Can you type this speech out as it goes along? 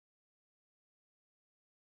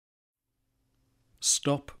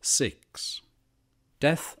Stop 6.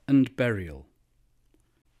 Death and Burial.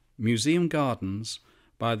 Museum Gardens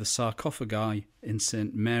by the sarcophagi in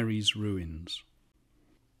St. Mary's Ruins.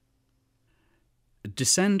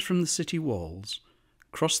 Descend from the city walls,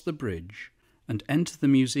 cross the bridge, and enter the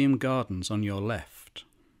museum gardens on your left.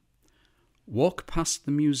 Walk past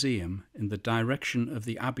the museum in the direction of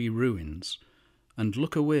the abbey ruins and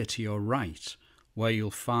look away to your right, where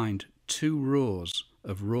you'll find 2 rows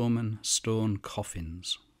of Roman stone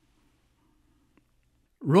coffins.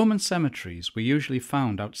 Roman cemeteries were usually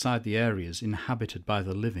found outside the areas inhabited by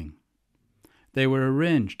the living. They were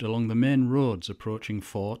arranged along the main roads approaching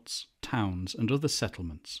forts, towns, and other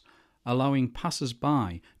settlements, allowing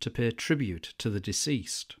passers-by to pay tribute to the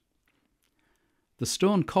deceased. The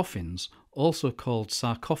stone coffins, also called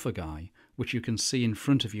sarcophagi, which you can see in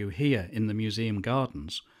front of you here in the museum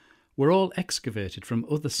gardens, were all excavated from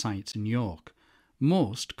other sites in York,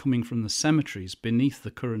 most coming from the cemeteries beneath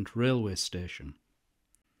the current railway station.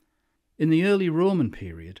 In the early Roman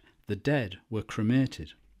period, the dead were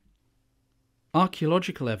cremated.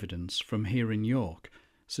 Archaeological evidence from here in York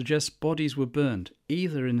suggests bodies were burned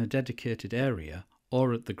either in a dedicated area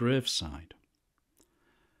or at the graveside.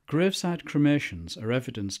 Graveside cremations are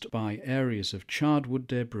evidenced by areas of charred wood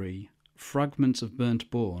debris, fragments of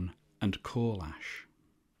burnt bone, and coal ash.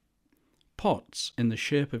 Pots in the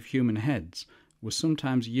shape of human heads were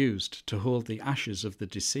sometimes used to hold the ashes of the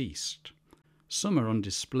deceased. Some are on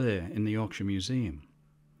display in the Yorkshire Museum.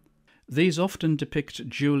 These often depict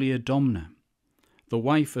Julia Domna, the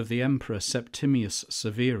wife of the Emperor Septimius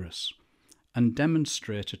Severus, and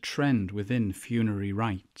demonstrate a trend within funerary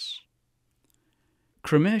rites.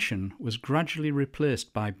 Cremation was gradually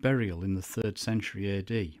replaced by burial in the 3rd century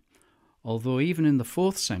AD, although even in the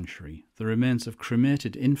 4th century the remains of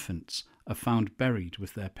cremated infants are found buried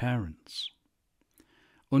with their parents.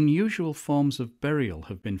 Unusual forms of burial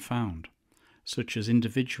have been found, such as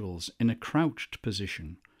individuals in a crouched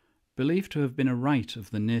position, believed to have been a rite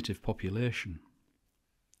of the native population.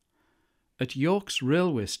 At York's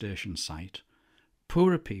railway station site,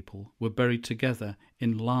 poorer people were buried together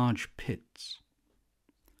in large pits.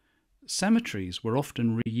 Cemeteries were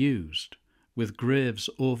often reused, with graves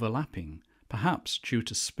overlapping, perhaps due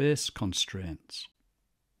to space constraints.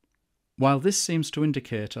 While this seems to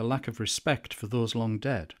indicate a lack of respect for those long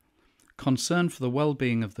dead, concern for the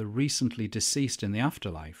well-being of the recently deceased in the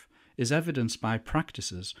afterlife is evidenced by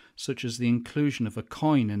practices such as the inclusion of a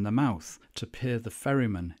coin in the mouth to pay the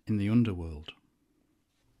ferryman in the underworld.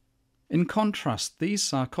 In contrast, these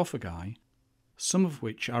sarcophagi, some of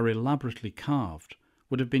which are elaborately carved,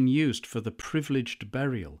 would have been used for the privileged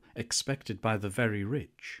burial expected by the very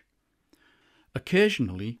rich.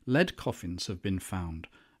 Occasionally, lead coffins have been found,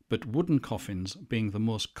 but wooden coffins being the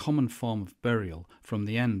most common form of burial from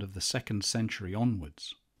the end of the 2nd century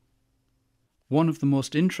onwards. One of the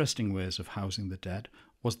most interesting ways of housing the dead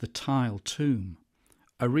was the tile tomb,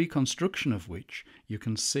 a reconstruction of which you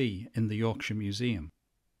can see in the Yorkshire Museum.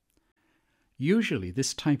 Usually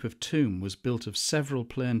this type of tomb was built of several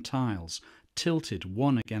plain tiles tilted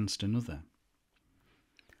one against another.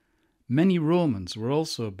 Many Romans were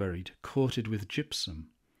also buried coated with gypsum,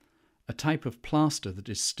 a type of plaster that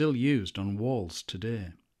is still used on walls today.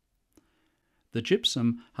 The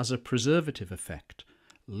gypsum has a preservative effect,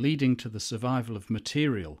 leading to the survival of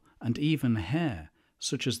material and even hair,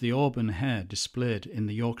 such as the auburn hair displayed in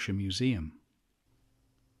the Yorkshire Museum.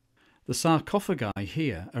 The sarcophagi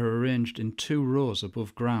here are arranged in 2 rows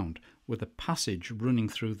above ground, with a passage running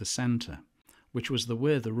through the centre, which was the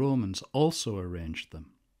way the Romans also arranged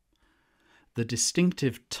them. The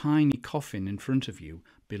distinctive tiny coffin in front of you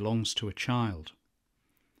belongs to a child.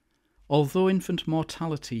 Although infant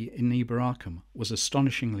mortality in Iberacum was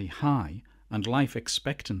astonishingly high and life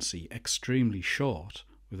expectancy extremely short,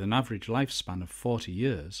 with an average lifespan of 40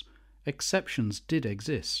 years, exceptions did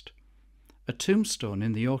exist. A tombstone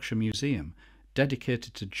in the Yorkshire Museum,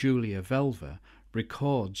 dedicated to Julia Velva,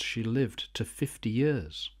 records she lived to 50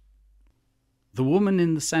 years. The woman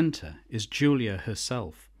in the centre is Julia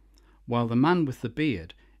herself, while the man with the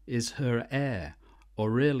beard is her heir,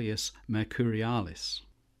 Aurelius Mercurialis.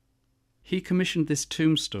 He commissioned this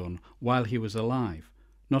tombstone while he was alive,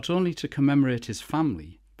 not only to commemorate his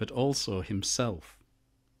family, but also himself.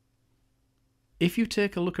 If you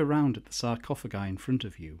take a look around at the sarcophagi in front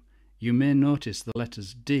of you, you may notice the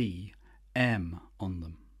letters D, M on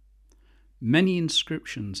them. Many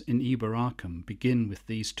inscriptions in Iberacum begin with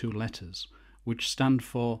these 2 letters, which stand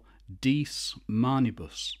for Dies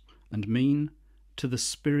Manibus, and mean to the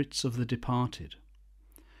spirits of the departed,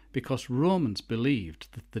 because Romans believed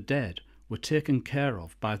that the dead were taken care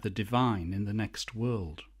of by the divine in the next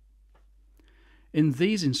world. In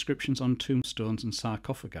these inscriptions on tombstones and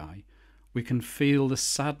sarcophagi, we can feel the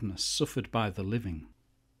sadness suffered by the living.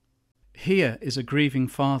 Here is a grieving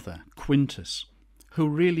father, Quintus, who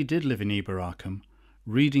really did live in Eboracum,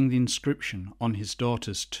 reading the inscription on his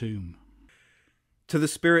daughter's tomb. To the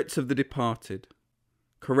spirits of the departed,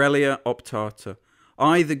 Corelia optata,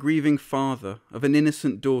 I, the grieving father of an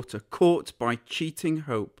innocent daughter caught by cheating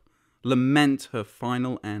hope, lament her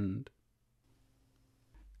final end.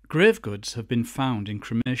 Grave goods have been found in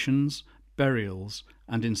cremations, burials,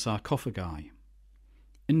 and in sarcophagi.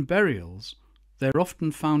 In burials, they are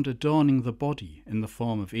often found adorning the body in the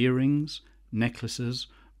form of earrings, necklaces,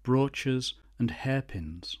 brooches, and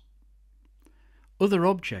hairpins. Other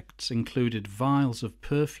objects included vials of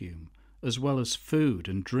perfume, as well as food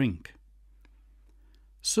and drink.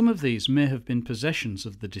 Some of these may have been possessions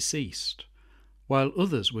of the deceased, while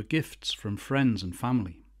others were gifts from friends and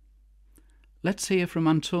family. Let's hear from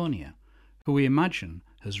Antonia, who we imagine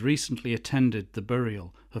has recently attended the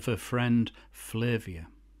burial of her friend Flavia.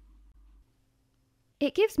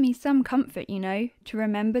 It gives me some comfort, to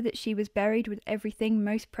remember that she was buried with everything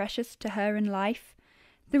most precious to her in life.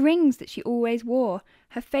 The rings that she always wore,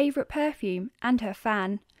 her favourite perfume, and her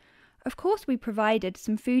fan. Of course we provided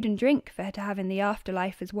some food and drink for her to have in the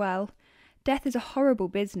afterlife as well. Death is a horrible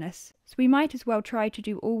business, so we might as well try to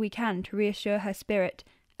do all we can to reassure her spirit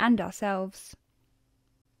and ourselves.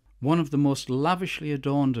 One of the most lavishly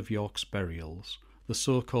adorned of York's burials, the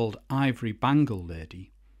so-called Ivory Bangle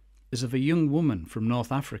Lady, is of a young woman from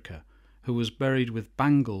North Africa who was buried with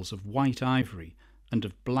bangles of white ivory and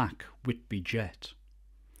of black Whitby jet.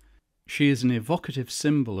 She is an evocative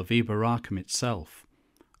symbol of Eboracum itself,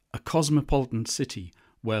 a cosmopolitan city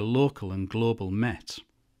where local and global met,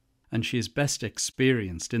 and she is best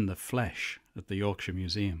experienced in the flesh at the Yorkshire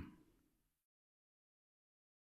Museum.